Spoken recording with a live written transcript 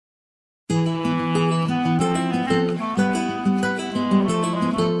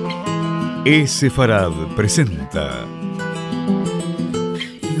Sefarad presenta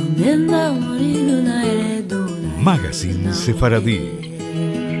Magazine Sefardí.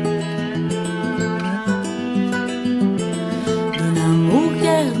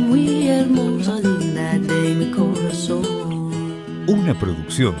 Una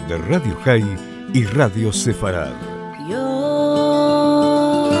producción de Radio High y Radio Sefarad.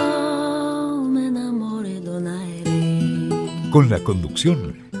 Con la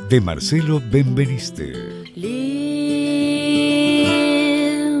conducción de Marcelo Benveniste. Linda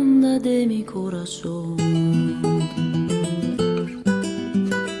de mi corazón.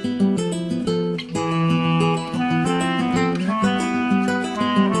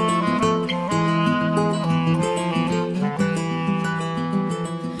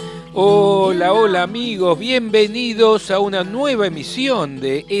 Hola amigos, bienvenidos a una nueva emisión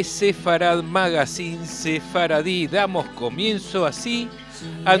de Sefarad Magazine Sefardí. Damos comienzo así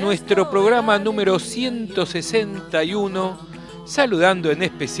a nuestro programa número 161, saludando en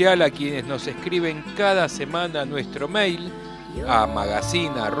especial a quienes nos escriben cada semana a nuestro mail a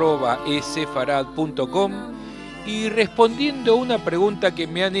magazine@sefarad.com y respondiendo a una pregunta que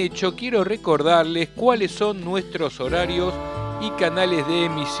me han hecho, quiero recordarles cuáles son nuestros horarios y canales de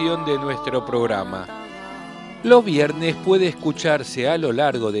emisión de nuestro programa. Los viernes puede escucharse a lo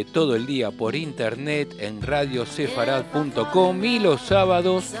largo de todo el día por internet en radiosefarad.com y los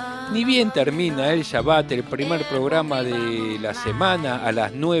sábados, ni bien termina el Shabbat, el primer programa de la semana a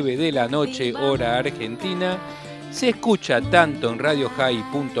las 9 de la noche, hora argentina, se escucha tanto en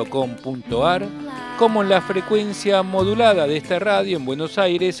radiohigh.com.ar como en la frecuencia modulada de esta radio en Buenos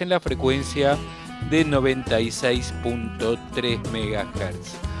Aires en la frecuencia de 96.3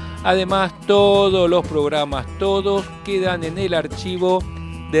 MHz. Además, todos los programas, todos quedan en el archivo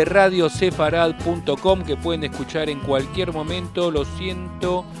de radiosefarad.com, que pueden escuchar en cualquier momento los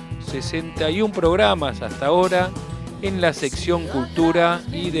 161 programas hasta ahora en la sección Cultura.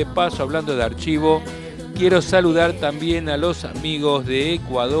 Y de paso, hablando de archivo, quiero saludar también a los amigos de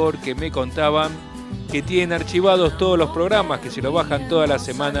Ecuador que me contaban que tienen archivados todos los programas, que se lo bajan todas las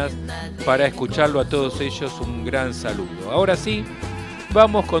semanas para escucharlo. A todos ellos un gran saludo. Ahora sí,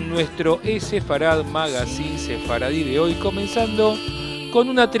 vamos con nuestro Sefarad Magazine Sefardí de hoy, comenzando con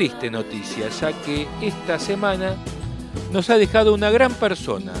una triste noticia, ya que esta semana nos ha dejado una gran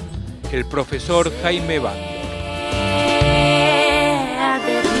persona, el profesor Jaime Vandor.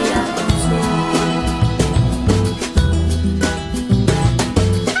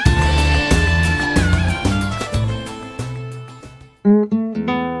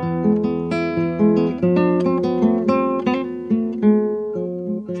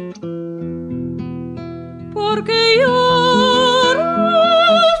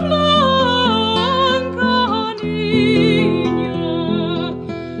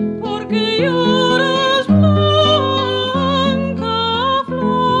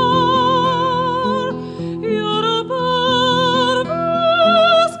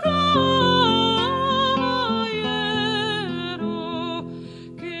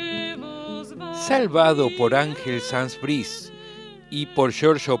 Salvado por Ángel Sanz-Brice y por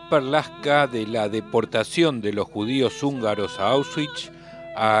Giorgio Perlasca de la deportación de los judíos húngaros a Auschwitz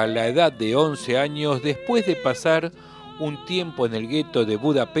a la edad de 11 años, después de pasar un tiempo en el gueto de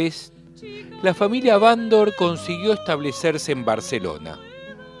Budapest, la familia Vandor consiguió establecerse en Barcelona.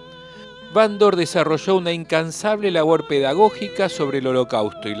 Vandor desarrolló una incansable labor pedagógica sobre el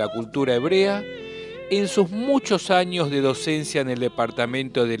Holocausto y la cultura hebrea en sus muchos años de docencia en el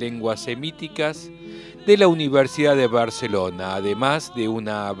Departamento de Lenguas Semíticas de la Universidad de Barcelona, además de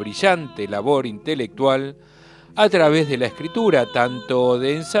una brillante labor intelectual a través de la escritura, tanto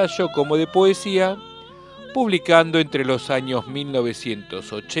de ensayo como de poesía, publicando entre los años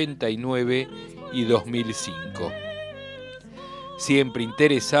 1989 y 2005. Siempre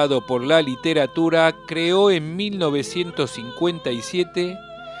interesado por la literatura, creó en 1957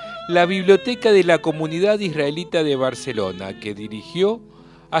 la Biblioteca de la Comunidad Israelita de Barcelona, que dirigió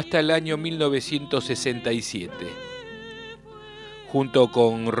hasta el año 1967. Junto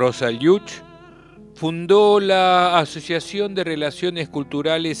con Rosa Lluch, fundó la Asociación de Relaciones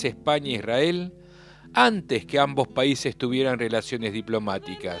Culturales España-Israel antes que ambos países tuvieran relaciones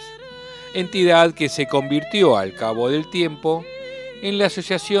diplomáticas, entidad que se convirtió al cabo del tiempo en la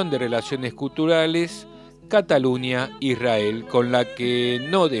Asociación de Relaciones Culturales Cataluña-Israel, con la que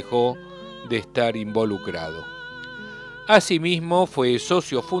no dejó de estar involucrado. Asimismo, fue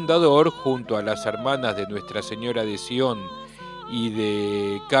socio fundador, junto a las hermanas de Nuestra Señora de Sion y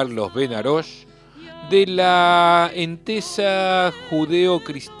de Carlos Benaroch, de la Entesa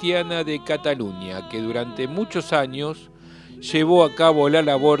Judeo-Cristiana de Cataluña, que durante muchos años llevó a cabo la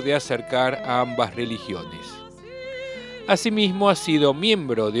labor de acercar a ambas religiones. Asimismo, ha sido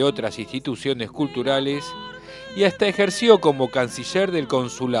miembro de otras instituciones culturales y hasta ejerció como canciller del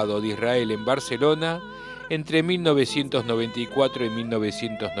Consulado de Israel en Barcelona entre 1994 y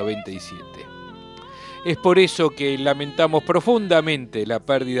 1997. Es por eso que lamentamos profundamente la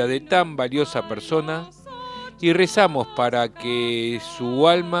pérdida de tan valiosa persona y rezamos para que su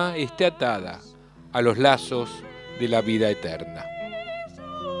alma esté atada a los lazos de la vida eterna.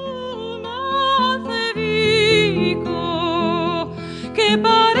 Que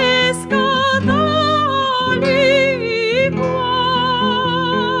parezca tal igual,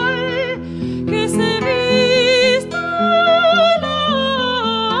 que se vistan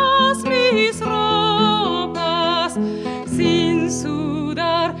las mis ropas sin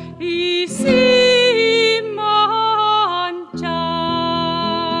sudar y sin manchar.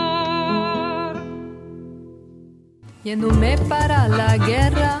 Yéndome para la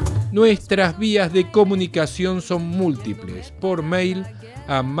guerra. Nuestras vías de comunicación son múltiples, por mail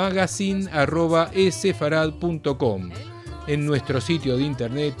a magazine@esefarad.com, en nuestro sitio de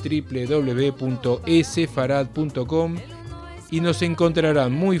internet www.esefarad.com y nos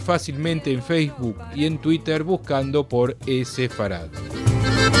encontrarán muy fácilmente en Facebook y en Twitter buscando por Esefarad.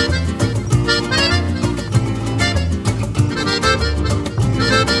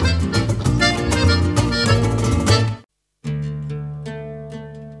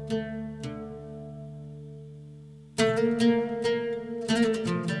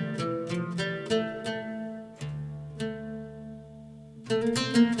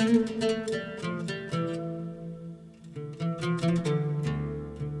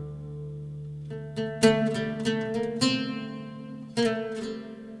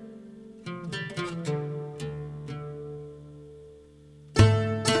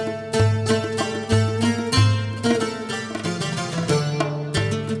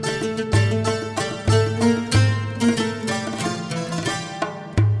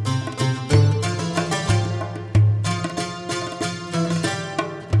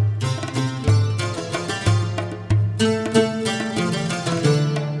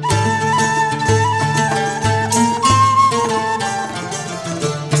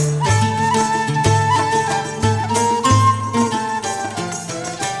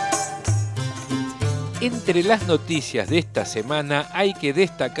 Entre las noticias de esta semana hay que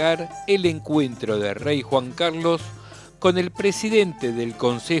destacar el encuentro del rey Juan Carlos con el presidente del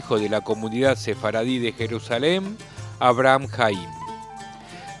Consejo de la Comunidad Sefaradí de Jerusalén, Abraham Jaime.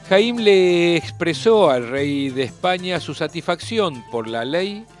 Jaime le expresó al rey de España su satisfacción por la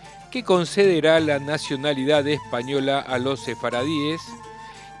ley que concederá la nacionalidad española a los sefaradíes,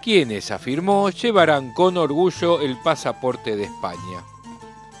 quienes, afirmó, llevarán con orgullo el pasaporte de España.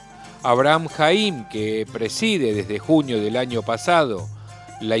 Abraham Jaime, que preside desde junio del año pasado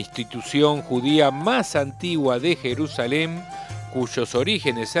la institución judía más antigua de Jerusalén, cuyos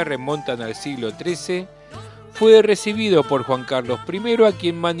orígenes se remontan al siglo XIII, fue recibido por Juan Carlos I, a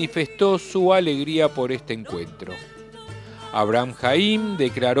quien manifestó su alegría por este encuentro. Abraham Jaime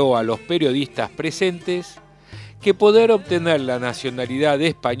declaró a los periodistas presentes que poder obtener la nacionalidad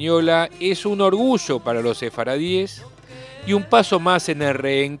española es un orgullo para los sefaradíes y un paso más en el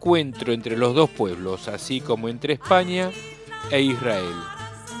reencuentro entre los dos pueblos, así como entre España e Israel.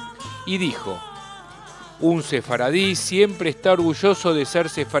 Y dijo: un sefaradí siempre está orgulloso de ser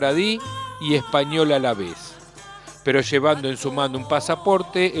sefaradí y español a la vez, pero llevando en su mano un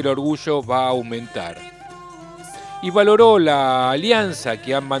pasaporte, el orgullo va a aumentar. Y valoró la alianza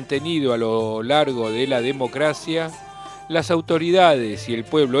que han mantenido a lo largo de la democracia las autoridades y el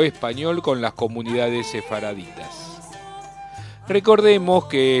pueblo español con las comunidades sefaraditas. Recordemos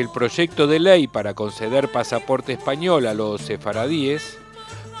que el proyecto de ley para conceder pasaporte español a los sefaradíes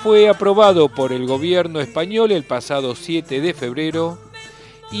fue aprobado por el gobierno español el pasado 7 de febrero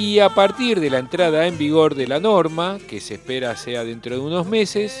y a partir de la entrada en vigor de la norma, que se espera sea dentro de unos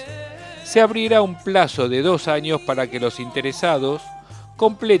meses, se abrirá un plazo de 2 años para que los interesados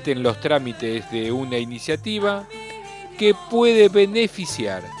completen los trámites de una iniciativa que puede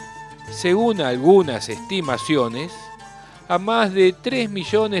beneficiar, según algunas estimaciones, a más de 3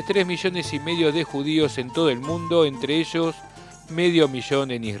 millones y medio de judíos en todo el mundo, entre ellos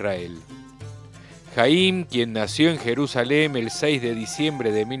 500.000 en Israel. Jaime, quien nació en Jerusalén el 6 de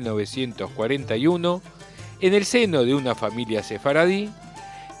diciembre de 1941, en el seno de una familia sefaradí,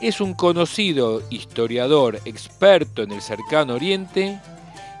 es un conocido historiador experto en el cercano Oriente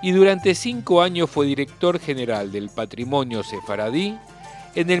y durante 5 años fue director general del Patrimonio Sefaradí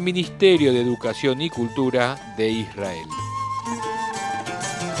en el Ministerio de Educación y Cultura de Israel.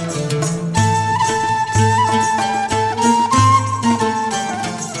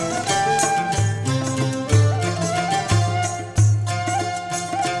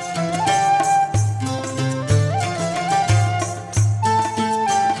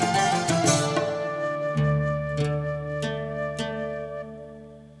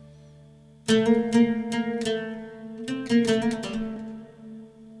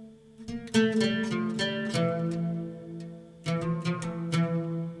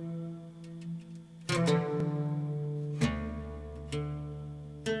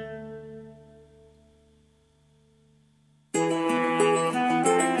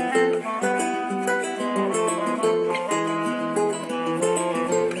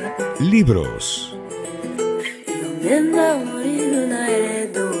 Libros.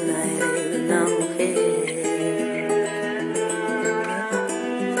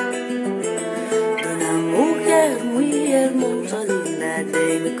 Muy hermosa, digna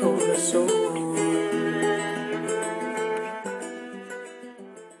de mi corazón.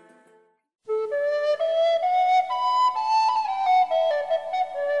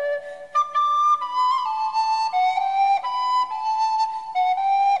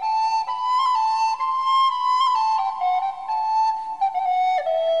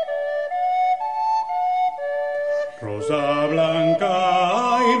 Rosa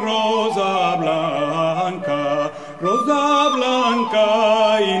blanca, ay, rosa blanca, rosa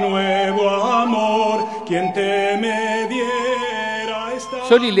blanca y nuevo amor, quien te me diera esta...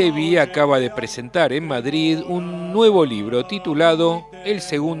 Soli Levi acaba de presentar en Madrid un nuevo libro titulado El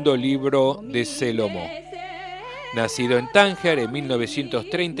segundo libro de Selomó. Nacido en Tánger en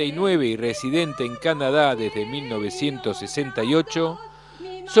 1939 y residente en Canadá desde 1968,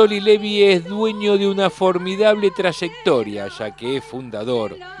 Soli Levi es dueño de una formidable trayectoria, ya que es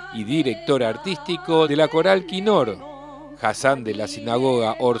fundador y director artístico de la coral Kinor, Hassan de la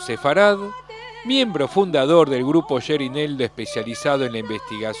sinagoga Or Sefarad, miembro fundador del grupo Sherineldo especializado en la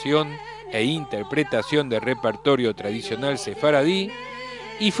investigación e interpretación del repertorio tradicional sefaradí,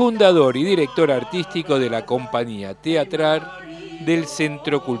 y fundador y director artístico de la compañía teatral del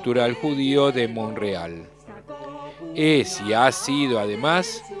Centro Cultural Judío de Montreal. Es y ha sido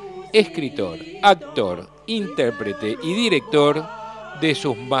además escritor, actor, intérprete y director de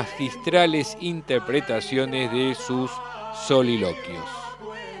sus magistrales interpretaciones de sus soliloquios.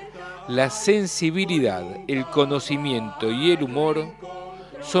 La sensibilidad, el conocimiento y el humor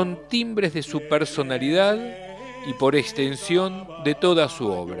son timbres de su personalidad y por extensión de toda su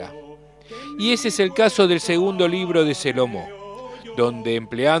obra. Y ese es el caso del segundo libro de Selomó, donde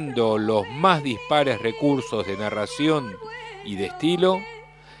empleando los más dispares recursos de narración y de estilo,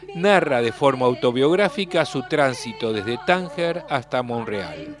 narra de forma autobiográfica su tránsito desde Tánger hasta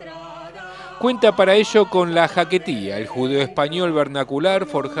Montreal. Cuenta para ello con la jaquetía, el judeo-español vernacular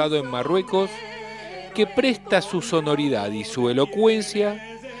forjado en Marruecos, que presta su sonoridad y su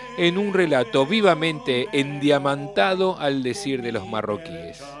elocuencia en un relato vivamente endiamantado al decir de los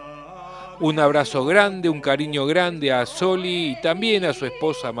marroquíes. Un abrazo grande, un cariño grande a Soli y también a su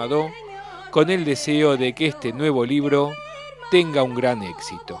esposa Madó, con el deseo de que este nuevo libro tenga un gran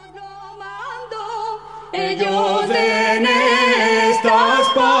éxito. Ellos en estas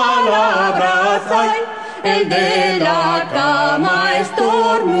palabras, ay, el de la cama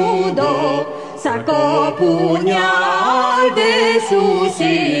estornudó, sacó puñal de su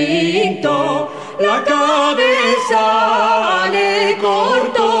cinto, la cabeza le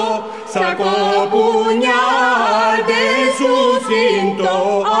cortó, sacó puñal de su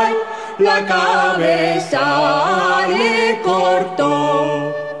cinto, ay, la cabeza le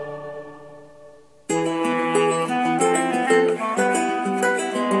cortó.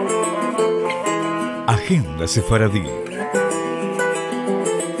 Agenda sefaradí.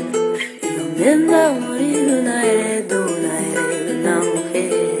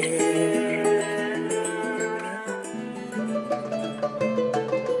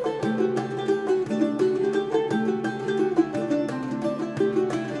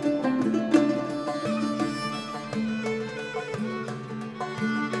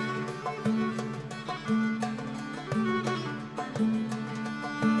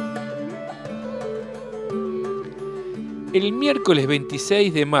 El miércoles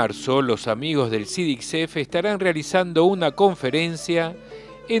 26 de marzo, los amigos del CIDICSEF estarán realizando una conferencia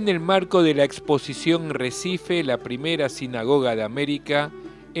en el marco de la exposición Recife, la primera sinagoga de América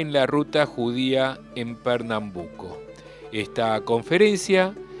en la ruta judía en Pernambuco. Esta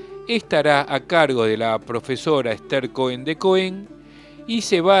conferencia estará a cargo de la profesora Esther Cohen de Cohen y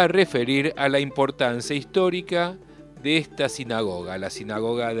se va a referir a la importancia histórica de esta sinagoga, la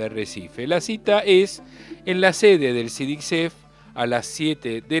sinagoga de Recife. La cita es en la sede del CIDICSEF a las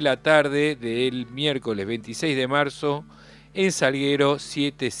 7 de la tarde del miércoles 26 de marzo en Salguero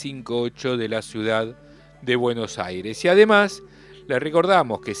 758 de la ciudad de Buenos Aires. Y además, le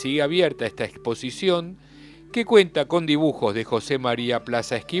recordamos que sigue abierta esta exposición que cuenta con dibujos de José María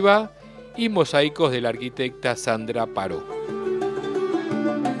Plaza Esquivá y mosaicos de la arquitecta Sandra Paró.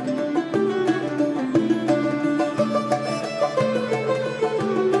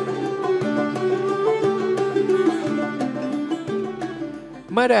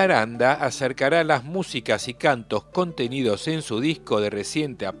 Mara Aranda acercará las músicas y cantos contenidos en su disco de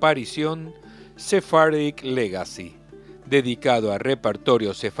reciente aparición, Sephardic Legacy, dedicado al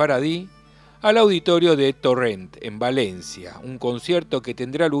repertorio sefaradí, al auditorio de Torrent, en Valencia, un concierto que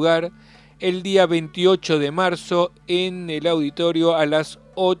tendrá lugar el día 28 de marzo en el auditorio a las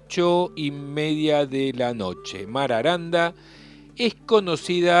 8:30 de la noche. Mara Aranda es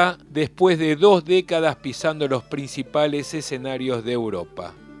conocida después de 2 décadas pisando los principales escenarios de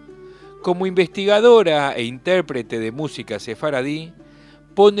Europa. Como investigadora e intérprete de música sefardí,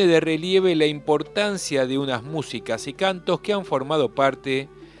 pone de relieve la importancia de unas músicas y cantos que han formado parte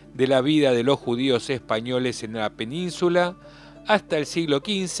de la vida de los judíos españoles en la península hasta el siglo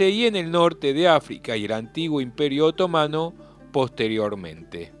XV y en el norte de África y el antiguo Imperio Otomano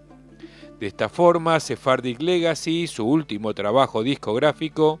posteriormente. De esta forma, Sephardic Legacy, su último trabajo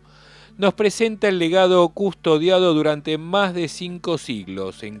discográfico, nos presenta el legado custodiado durante más de 5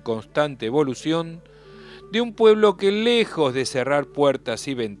 siglos en constante evolución de un pueblo que, lejos de cerrar puertas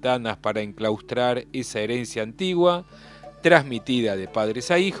y ventanas para enclaustrar esa herencia antigua, transmitida de padres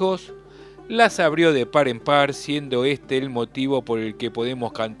a hijos, las abrió de par en par, siendo este el motivo por el que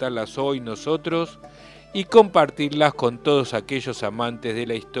podemos cantarlas hoy nosotros y compartirlas con todos aquellos amantes de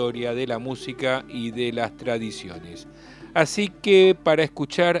la historia, de la música y de las tradiciones. Así que para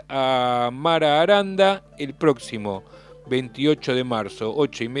escuchar a Mara Aranda el próximo 28 de marzo,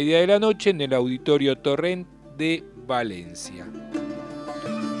 8:30 de la noche, en el Auditorio Torrent de Valencia.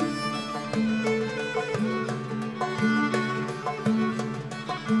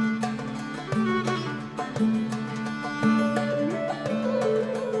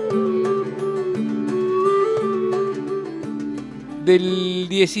 Del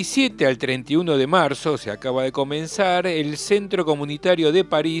 17 al 31 de marzo, se acaba de comenzar, el Centro Comunitario de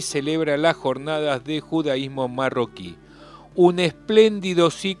París celebra las Jornadas de Judaísmo Marroquí, un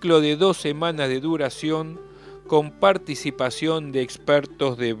espléndido ciclo de 2 semanas de duración con participación de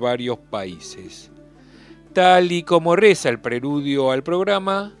expertos de varios países. Tal y como reza el preludio al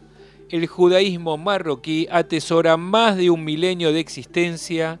programa, el judaísmo marroquí atesora más de 1 milenio de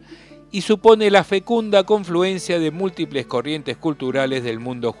existencia y supone la fecunda confluencia de múltiples corrientes culturales del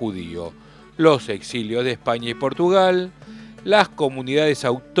mundo judío, los exilios de España y Portugal, las comunidades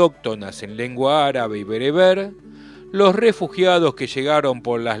autóctonas en lengua árabe y bereber, los refugiados que llegaron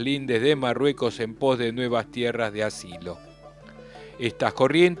por las lindes de Marruecos en pos de nuevas tierras de asilo. Estas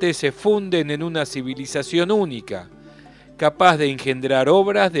corrientes se funden en una civilización única, capaz de engendrar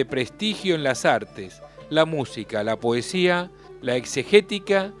obras de prestigio en las artes, la música, la poesía, la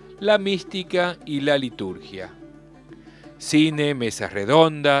exegética, la mística y la liturgia. Cine, mesas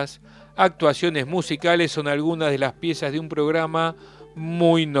redondas, actuaciones musicales son algunas de las piezas de un programa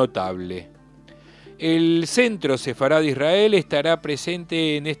muy notable. El Centro Sefarad de Israel estará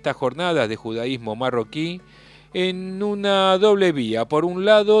presente en estas jornadas de judaísmo marroquí en una doble vía. Por un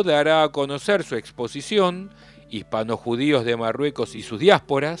lado, dará a conocer su exposición, Hispanos-Judíos de Marruecos y sus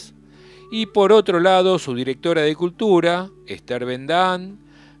diásporas, y por otro lado, su directora de Cultura, Esther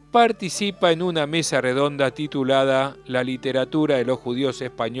Ben-Dahn, participa en una mesa redonda titulada La literatura de los judíos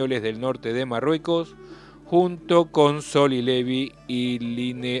españoles del norte de Marruecos, junto con Soli Levi y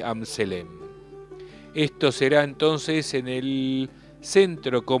Line Amselem. Esto será entonces en el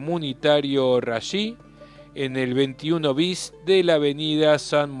Centro Comunitario Rají, en el 21 bis de la avenida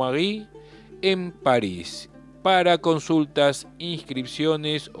Saint-Marie, en París. Para consultas,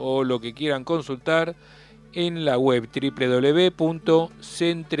 inscripciones o lo que quieran consultar, en la web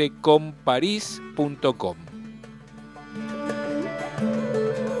www.centrecomparis.com.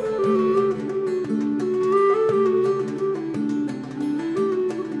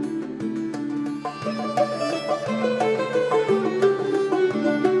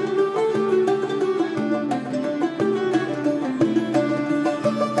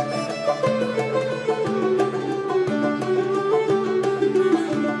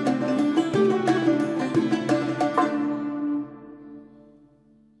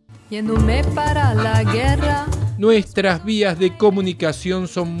 Yéndome para la guerra. Nuestras vías de comunicación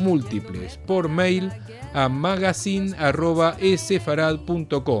son múltiples. Por mail a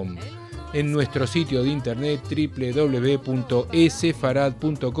magazine@esefarad.com, en nuestro sitio de internet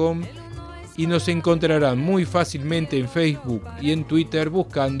www.esefarad.com, y nos encontrarán muy fácilmente en Facebook y en Twitter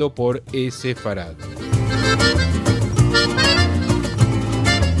buscando por Esefarad.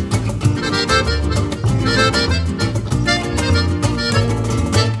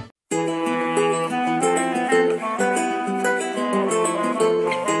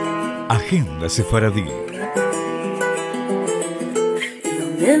 Agenda Sefaradí.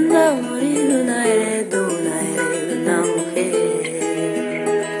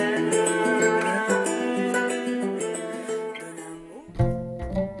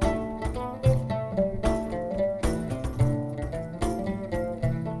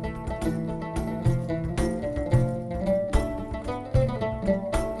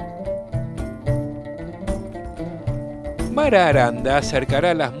 Mara Aranda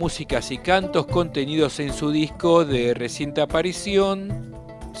acercará las músicas y cantos contenidos en su disco de reciente aparición,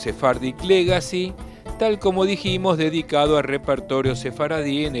 Sefardí Legacy, tal como dijimos, dedicado al repertorio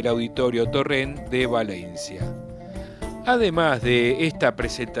sefaradí en el Auditorio Torrent de Valencia. Además de esta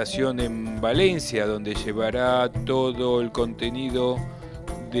presentación en Valencia, donde llevará todo el contenido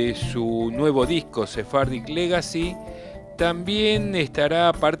de su nuevo disco Sefardí Legacy, también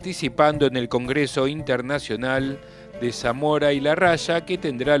estará participando en el Congreso Internacional de Zamora y La Raya, que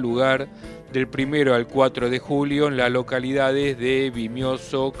tendrá lugar del 1 al 4 de julio en las localidades de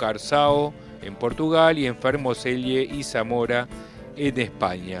Vimioso, Carçao, en Portugal, y en Fermoselle y Zamora, en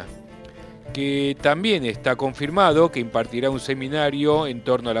España. Que también está confirmado que impartirá un seminario en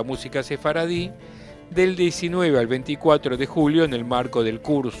torno a la música sefaradí del 19 al 24 de julio en el marco del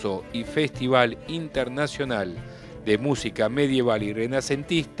curso y Festival Internacional de Música Medieval y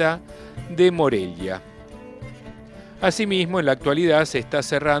Renacentista de Morelia. Asimismo, en la actualidad se está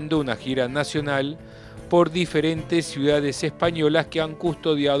cerrando una gira nacional por diferentes ciudades españolas que han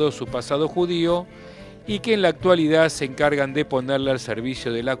custodiado su pasado judío y que en la actualidad se encargan de ponerle al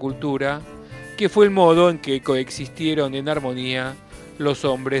servicio de la cultura, que fue el modo en que coexistieron en armonía los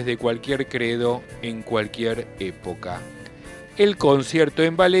hombres de cualquier credo en cualquier época. El concierto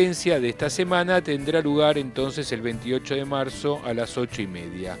en Valencia de esta semana tendrá lugar entonces el 28 de marzo a las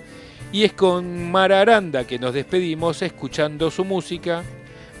 8:30. Y es con Mara Aranda que nos despedimos escuchando su música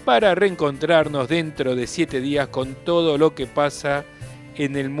para reencontrarnos dentro de 7 días con todo lo que pasa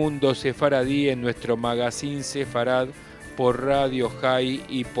en el mundo sefaradí en nuestro magazine Sefarad por Radio High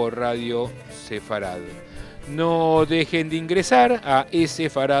y por Radio Sefarad. No dejen de ingresar a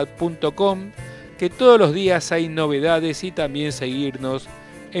esefarad.com, que todos los días hay novedades, y también seguirnos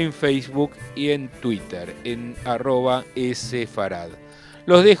en Facebook y en Twitter en @esefarad.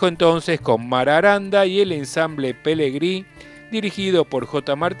 Los dejo entonces con Mara Aranda y el ensamble Pelegrí, dirigido por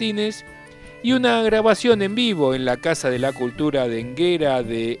J. Martínez, y una grabación en vivo en la Casa de la Cultura de Enguera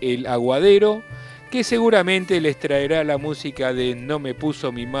de El Aguadero, que seguramente les traerá la música de No me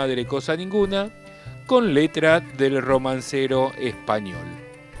puso mi madre cosa ninguna, con letra del romancero español.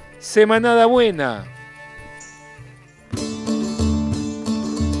 Semanada buena.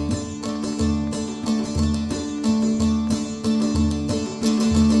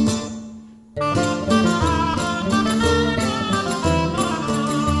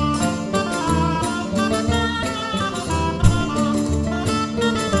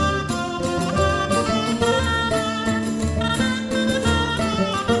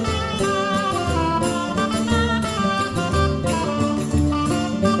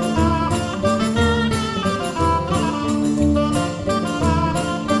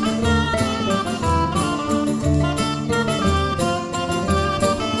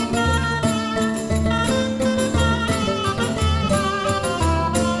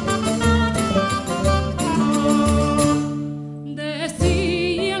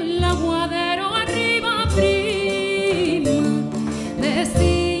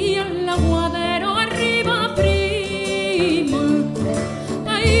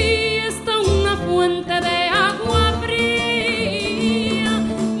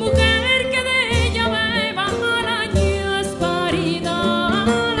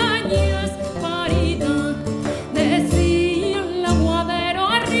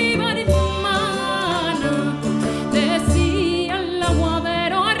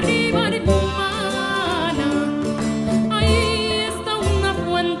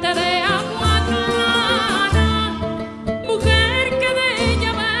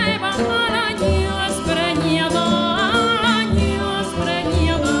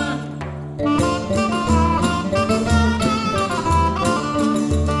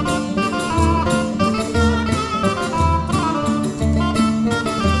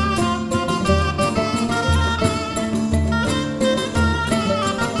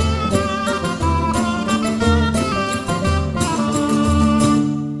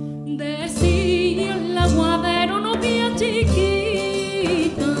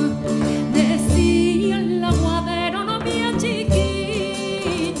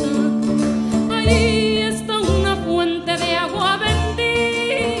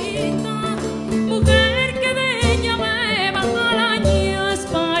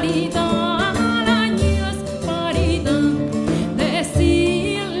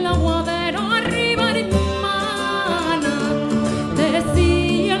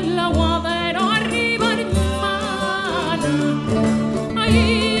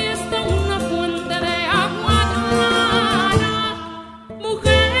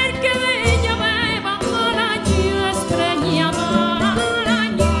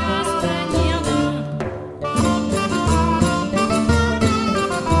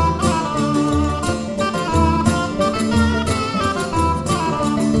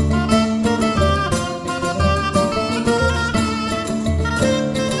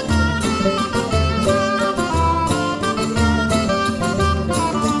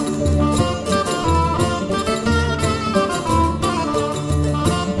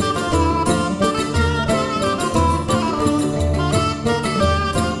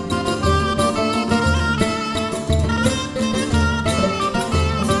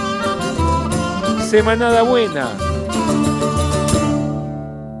 semanada buena.